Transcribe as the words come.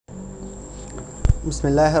بسم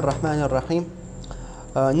الله الرحمن الرحیم.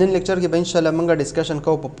 نن لیکچر کې به ان شاء الله موږ ډسکشن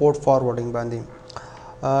کوو په پورټ فارورډینګ باندې.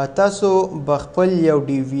 تاسو به خپل یو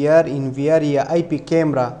ډي وی آر NVR یا IP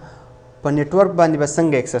کیمرا په نیټورک باندې به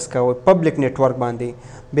څنګه اکسس کوئ، پبلک نیټورک باندې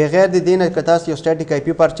بغیر د دې نه که تاسو یو سټیټیک IP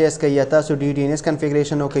پرچیز کوئ یا تاسو DNS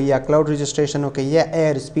کنفیګریشن وکړئ یا کلاود رجسټریشن وکړئ یا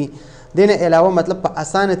ARSP. دې نه علاوه مطلب په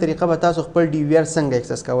اسانه طریقه به تاسو خپل ډي وی آر څنګه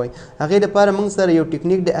اکسس کوئ. هغې دپاره موږ سره یو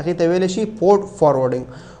ټیکنیک دی، هغې ته ویلی شي پورټ فارورډینګ.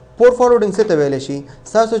 پورټ فارورډینګ څه ته ویلی شي؟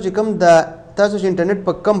 تاسو چې کوم تاسو چې انټرنیټ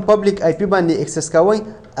په کم پبلک IP باندې اکسس کوئ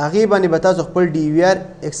هغې باندې به تاسو خپل ډي وی آر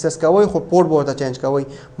اکسس کوئ، خو پورټ به ورته چینج کوئ.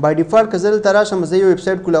 بای ډیفالټ که زه دلته راشم زه یو ویب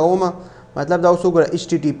سایټ کولاوم، مطلب دا اوس وګوره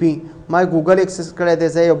HTTP ما ګوګل اکسس کړی دی،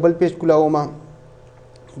 زه یو بل پیج کولاوم،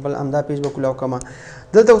 بل همدا پیج به کولاو کوم.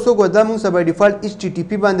 دلته اوس وګوره دا موږ سره بای ډیفالټ HTTP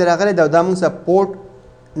باندې راغلی دی او دا موږ سره پورټ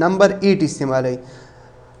نمبر 8 استعمالوي.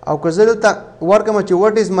 او که زه دلته ورکړم چې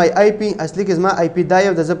وټ از مای IP، اصلي کې زما IP دا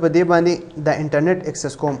یو د زه په دې باندې د انټرنیټ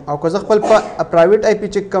اکسس کوم. او که زه خپل پرایویټ IP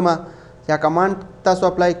چک کوم یا کمانډ تاسو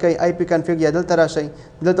اپلای کوئ IP کنفیګ یا دلته راشئ،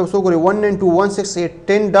 دلته اوس وګورئ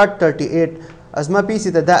 192.168.10.38 زما PC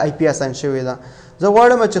ته دا IP اساین شوې ده. زه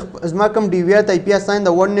غواړم چې زما کوم ډي وی آر ته IP اساین د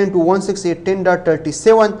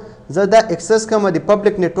 192.168.10.37 زه دا اکسس کوم د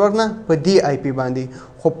پبلک نیټورک نه په دې IP باندې،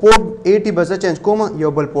 خو پورټ 80 به زه چینج کوم یو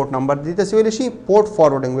بل پورټ نمبر. دې ته څه ویلی شي؟ پورټ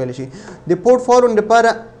فارورډینګ ویلی شي. د پورټ فارورډینګ لپاره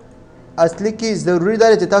اصلي کې ضروري دا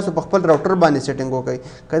چې تاسو په خپل راوټر باندې سیټینګ وکړئ.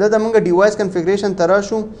 که دلته موږ ډیوایس کنفیګریشن ته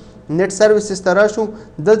راشو، نیټ سروسز ته راشو،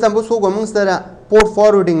 دلته اوس وګورئ موږ سره پورټ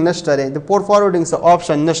فارورډینګ نشته دی، د پورټ فارورډینګ څه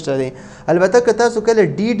آپشن نشته دی. البته که تاسو کله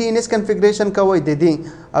DNS کنفیګریشن کوئ د دې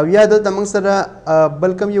او یا دلته موږ سره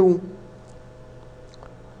بل کوم یو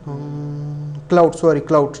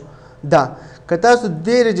کلاود دا که تاسو د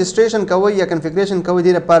رجسټریشن کوئ یا کنفیګریشن کوئ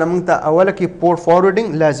دې لپاره موږ ته اوله کې پورټ فارورډینګ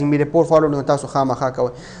لازمي دی. پورټ فارورډینګ تاسو خامخا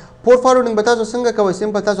کوئ. پورټ فارورډینګ به تاسو څنګه کوئ؟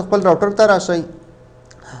 سمپل تاسو خپل راوټر ته راشئ.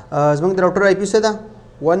 زموږ د راوټر IP څه ده؟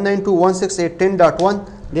 192.168.10.1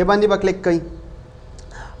 دې باندې به کلیک کوئ.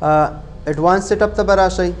 ایډوانس سیټ اپ ته به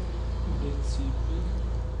راشئ.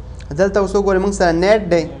 دلته اوس وګورئ موږ سره نیټ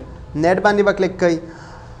دی، نیټ باندې به کلیک کوئ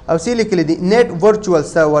او سی لیکلی دی نیټ ورچوال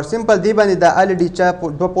سرور. سمپل دی باندې دا الریډي چا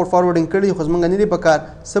دوه پورټ فارورډینګ کړي خو زموږ نه دي پکار.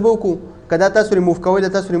 څه به وکړو؟ که دا تاسو ریموف کوئ، دا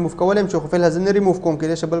تاسو ریموف کولی یم چې خو فلحال زه نه ریموف کوم،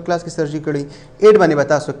 کیدای شي بل کلاس کې سرچ کړئ. 8 باندې به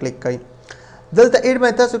تاسو کلیک کوئ. دلته 8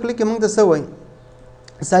 باندې تاسو کلیک کوئ، موږ ته څه وایي؟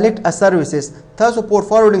 سلیکټ ا سروسز. تاسو پورټ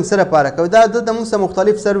فارورډینګ سره لپاره کوئ. دا دلته موږ سره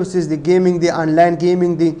مختلف سروسز دي، گیمینګ دي، آنلاین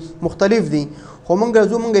گیمینګ دي، مختلف دي، خو موږ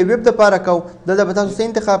راځو موږ ویب دپاره کوو. دلته به تاسو څه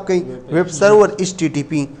انتخاب کوئ؟ ویب سرور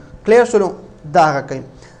HTTP. کلیر شولو؟ دا هغه کوئ.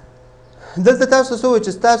 دلته تاسو څه وایي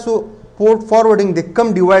چې تاسو پورټ فارورډینګ د کم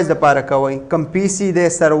ډیوایس دپاره کوئ؟ کم PC دی،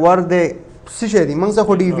 سرور دی، څه شی دی؟ موږ سره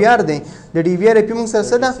خو ډي وی آر دی. د ډي وی آر IP موږ سره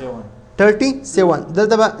څه ده؟ 37.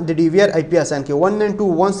 دلته به د ډي وی آر IP اسان کې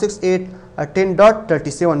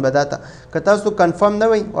 192.168.10.37 به دا ته. که تاسو کنفرم نه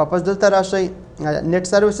وئ واپس دلته راشئ، نیټ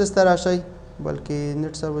سروسز ته راشئ، بلکې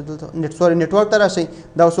نیټ سرور دلته نیټورک ته راشئ.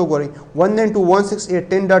 دا اوس وګورئ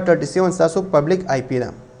 192.168.10.37 تاسو پبلک IP ده.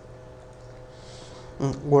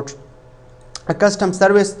 ګوډ. کسټم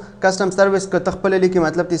سروس که ته خپله لیکې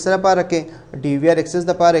مطلب د څه لپاره کې؟ ډي وی آر اکسس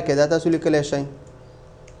دپاره کې دا تاسو لیکلی شئ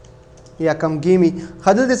یا کم گیمي.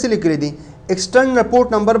 ښه دلته څه لیکلی دي؟ ایکسټرنل پورټ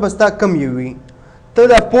نمبر به ستا کم یو وي. ته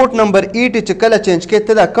دا پورټ نمبر 8 چې کله چینج کوې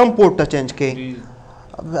ته دا کم پورټ ته چینج کوې.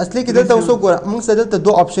 اصلي کې دلته اوس وګوره موږ سره دلته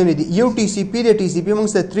دو آپشن دي. یو TCP دی، TCP موږ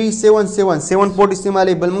سره 3777 پورټ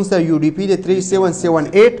استعمالوي، بل موږ سره UDP دی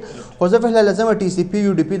 3778. خو زه فعلا لازمه TCP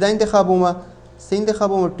UDP دا انتخابوم. څه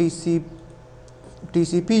انتخابوم؟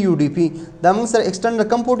 TCP UDP. دا موږ سره ایکسټرنل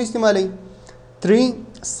کم پورټ استعمالوي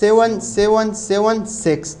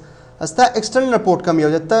 37776. ستا ایکسټرنل پورټ کم یو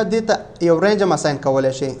دی، ته دې ته یو رینج هم اساین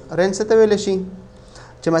کولی شي. رینج څه ته ویلی شي؟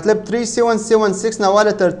 چې مطلب 3776 نه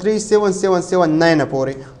واله تر 37779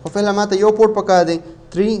 پورې. خو فعلا ما ته یو پورټ پکار دی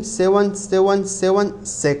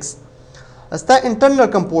 37776. ستا انټرنل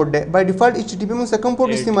کم پورټ دی. بای ډیفالټ HTTP موږ سره کم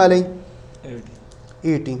پورټ استعمالوي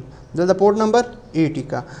 80. دلته پورټ نمبر 80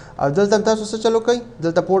 کا او دلته تاسو څه چلو کوئ؟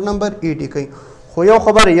 دلته پورټ نمبر 80 کوئ. خو یو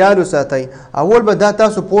خبر یاد وساتئ، اول به دا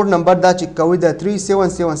تاسو پورټ نمبر دا چې کوئ د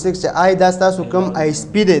 3776 چې آی دا تاسو کوم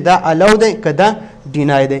ISP دی دا الاو دی که دا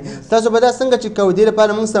ډینای دی. تاسو به دا څنګه چې کوئ؟ دې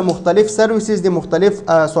لپاره موږ سره مختلف سروسز دي، مختلف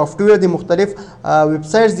سافټویر دي، مختلف ویب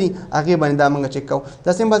سایټس دي، هغې باندې دا موږ چک کوو.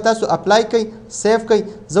 دا سمپل تاسو اپلای کوئ، سیف کوئ.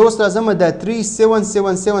 زه اوس راځم د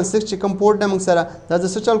 37776 چې کوم پورټ دی موږ سره دا زه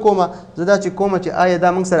څه چل کوم؟ زه دا چې کوم چې آیا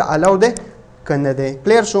دا موږ سره الاو دی که نه دی.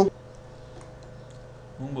 کلیر شو؟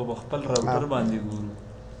 موږ به خپل راوټر باندې ګورو.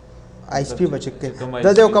 ISP به چک کوي.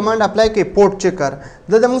 دا یو کمانډ اپلای کوي پورټ چکر.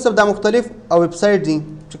 دا موږ سره دا مختلف ویب سایټ دي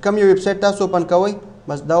چې کوم یو ویب سایټ تاسو اوپن کوئ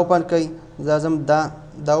بس دا اوپن کوئ. زه ځم دا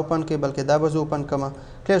دا اوپن کې بلکې دا به زه اوپن کړم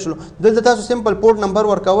کلیر شلو دلته تاسو سمپل پورټ نمبر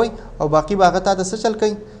ورکوئ او باقي به هغه تا ته څه چل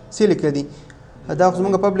کوي سی لیکلی دي دا خو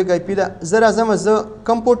زمونږ پبلک آی پي ده زه راځم زه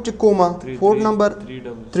کم پورټ ټیک کوم پورټ نمبر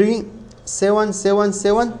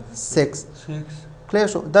 37776 کلیر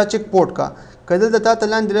شو دا چیک پورټ کا که دلته تا ته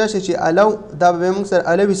لاندې راشي چې الاو دا به موږ سره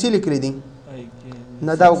الاو سی لیکلی دي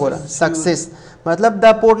نه دا وګوره سکسس مطلب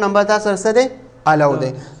دا پورټ نمبر تا سره څه دی الاو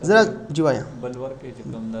دی زه جی وایم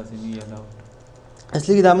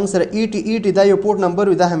اصلي کې دا موږ سره ای ټي دا یو پورټ نمبر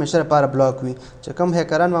وي دا همیشه لپاره بلاک وي چې کوم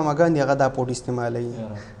هیکران ماماګان دي هغه دا پورټ استعمالوي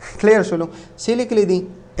کلیر شلو سی لیکلی دي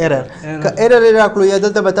ایرر که ایرر راکړو یا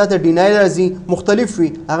دلته به تا ته ډینای راځي مختلف وي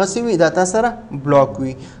هغه څه وي دا تا سره بلاک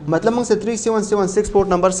وي مطلب موږ سره 3776 پورټ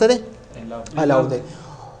نمبر څه دی الاو دی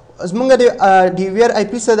زمونږ د ډي وی آر آی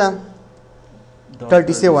پي څه ده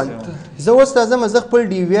 37 زه اوس راځم زه خپل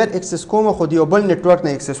ډي وی آر اکسس کوم خو د یو بل نیټورک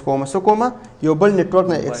نه اکسس کوم څه کوم یو بل نیټورک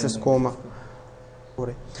نه اکسس کوم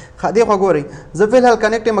ګورئ دې خوا ګورئ زه فلحال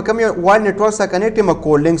کنیکټ یم کوم یو وایډ نیټورک سره کنیکټ یم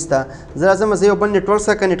کول لینکس ته زه راځم زه یو بل نیټورک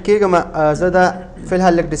سره کنیکټ کېږم زه دا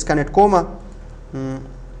فلحال لږ ډسکنیکټ کوم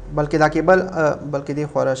بلکې دا کیبل بلکې دې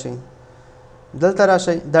خوا راشئ دلته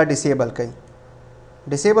راشئ دا ډسیبل کوي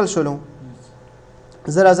ډسیبل شولو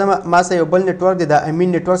زه راځم ما سره یو بل نیټورک دی دا امین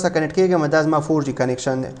نیټورک سره کنیکټ کېږم دا زما 4G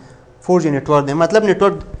کنیکشن دی 4G نیټورک دی مطلب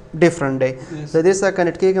نیټورک ډیفرنٹ دی زه دې سره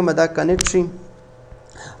کنیکټ کېږم دا کنیکټ شي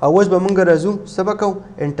او اوس به مونږ راځو څه به کوو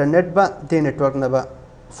انټرنیټ به دې نیټورک نه به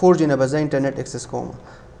 4G نه به زه انټرنیټ اکسس کوم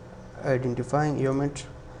آیډنټیفاینګ یو منټ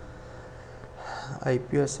آی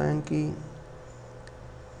پی اساین کی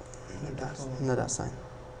نه دا اساین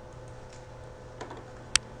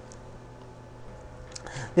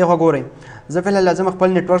دی خو ګورئ زه فلحال لازم خپل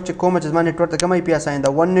نیټورک چک کوم چې زما نیټورک ته کوم آی پی اساین ده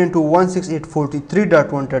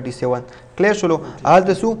 192.168.43.137 کلیر شلو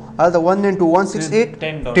هلته څو هلته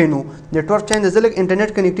 192.168.10 نیټورک چینج زه لږ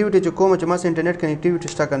انټرنیټ کنیکټیویټي چې کوم چې ما سره انټرنیټ کنیکټیویټي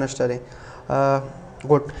شته که نشته دی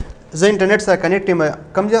ګوډ زه انټرنیټ سره کنیکټ یم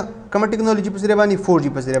کومه ټیکنالوژي په ذریعه باندې 4G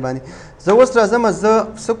په ذریعه باندې زه اوس راځم زه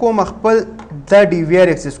څه کوم خپل دا ډي وی آر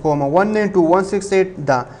اکسس کوم 192.168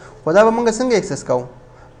 دا خو دا به موږ څنګه اکسس کوو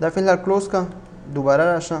دا فلحال کلوز کا دوباره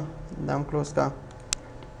راشه دا هم کلوز کا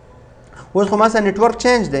اوس خو ما سره نیټورک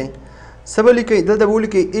چینج دی څه به لیکئ دلته به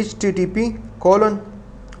ولیکئ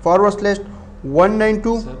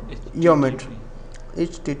http://192 یو منټ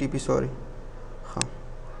http سوري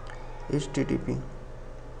http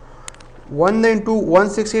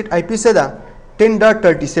 192.168 IP څه ده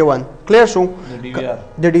 10.37 کلیر شو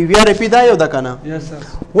د ډي وی آر آی پی دا یو ده کنه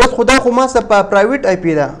اوس خدا خو ما سره په پرایویټ آی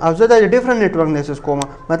پی ده او زه د ډیفرنٹ نیټورک نه اکسس کوم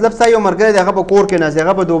مطلب ستا یو ملګری دی هغه په کور کې ناست دی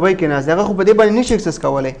هغه په دوبۍ کې ناست دی هغه خو په دې باندې نشي اکسس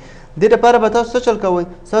کولی دې لپاره به تاسو څه چل کوئ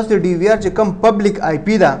ستاسو د ډي وی آر چې کوم پبلک آی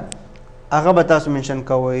پی ده هغه به تاسو منشن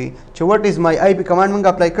کوئ چې وټ از مای آی پی کمانډ موږ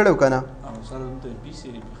اپلای کړی که نه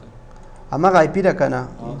هماغه آی پی ده که نه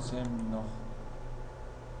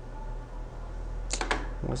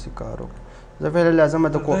اوس یې کار وکړو زه فعلا لازمه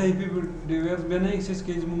د کو آی پی ډي وی آر بیا نه اکسس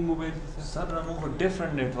کوي زموږ موبایل سر موږ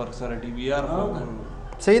ډیفرنٹ نیټورک سره ډي وی آر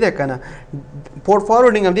صحیح ده کنه پورټ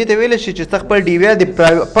فارورډینګ هم دې ته ویل شي چې خپل ډي وی آر د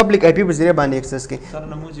پبلک آی پی په ذریعه باندې اکسس کړي سر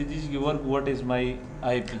نو چې دیږي ورک واټ از مای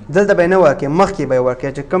آی پی دلته به نه ورکې مخکې به ورکې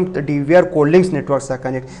چې کوم ډي وی آر کول لینکس نیټورک سره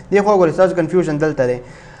کنیکټ دی خو ګورې تاسو کنفیوژن دلته دی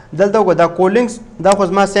دلته وګوره دا کول لینکس دا خو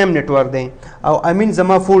زما سیم نیټورک دی او امین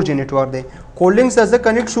زما 4G نیټورک دی کول لینکس زه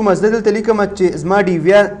کنیکټ شوم زه دلته لیکم چې زما ډي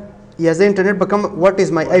وی آر یا زه انټرنیټ به کوم واټ از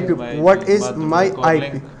مای آی پی واټ از مای آی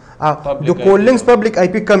پی د کول لینکس پبلک آی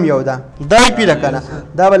پی کم یو ده دا آی پی ده کنه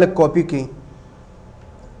دا به لږ کاپي کړي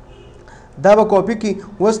دا به کاپي کړي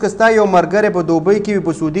اوس که ستا یو ملګری په دوبۍ کې وي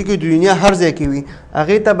په سعودي کې د دنیا هر ځای کې وي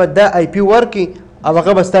هغې ته به دا آی پی ورکړي او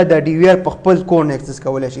هغه به ستا د ډي وی آر په خپل کور نه اکسس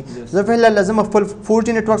کولی شي زه فعلا لازم خپل 4G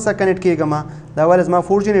نیټورک سره کنیکټ کېږم دا ولې زما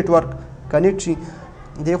 4G نیټورک کنیکټ شي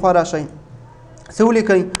دې خوا راشئ څه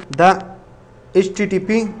ولیکئ دا http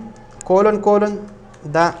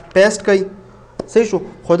دا پیسټ کوئ صحیح شو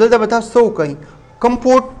خو دلته به تاسو څه وکئ کوم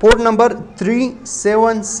پورټ نمبر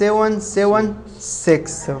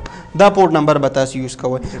 37776 دا پورټ نمبر به تاسو یوز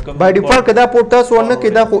کوئ بای ډیفالټ که دا پورټ تاسو ورنه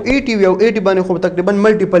کړئ دا خو 80 وي او 80 باندې خو تقریبا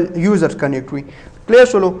ملټیپل یوزرز کنیکټ وي کلیر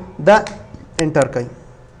شولو دا انټر کوئ